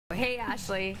Hey,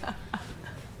 Ashley.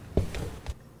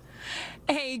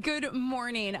 Hey, good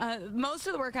morning. Most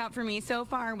of the workout for me so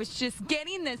far was just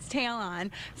getting this tail on.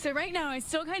 So right now I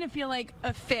still kind of feel like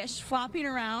a fish flopping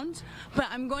around, but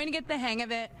I'm going to get the hang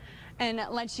of it and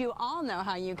let you all know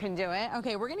how you can do it.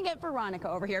 Okay, we're gonna get Veronica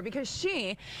over here because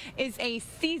she is a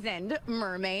seasoned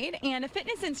mermaid and a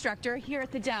fitness instructor here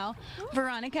at the Dell.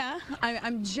 Veronica,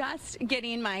 I'm just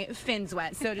getting my fins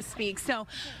wet, so to speak. So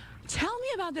tell me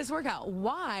about this workout.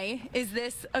 Why is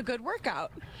this a good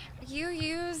workout? You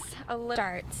use a little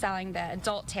start selling the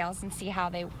adult tails and see how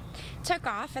they took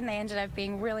off, and they ended up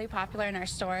being really popular in our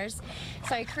stores.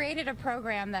 So I created a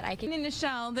program that I can... In the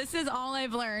shell, this is all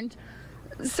I've learned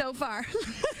so far.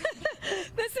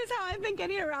 This is how I've been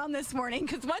getting around this morning,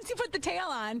 because once you put the tail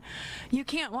on, you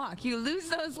can't walk. You lose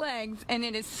those legs, and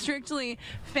it is strictly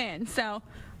fin. So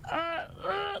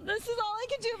this is all I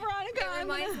can do, Veronica. It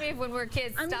reminds me of when we were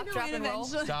kids. Stop, drop, and roll.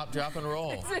 Stop, drop, and roll.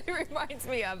 That's what it reminds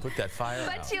me of. Put that fire out.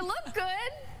 But you look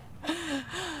good.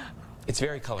 It's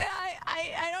very colorful.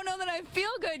 I don't know that I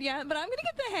feel good yet, but I'm going to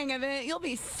get the hang of it. You'll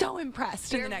be so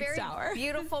impressed in the next hour. You're a very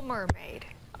beautiful mermaid.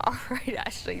 All right,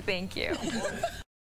 Ashley, thank you.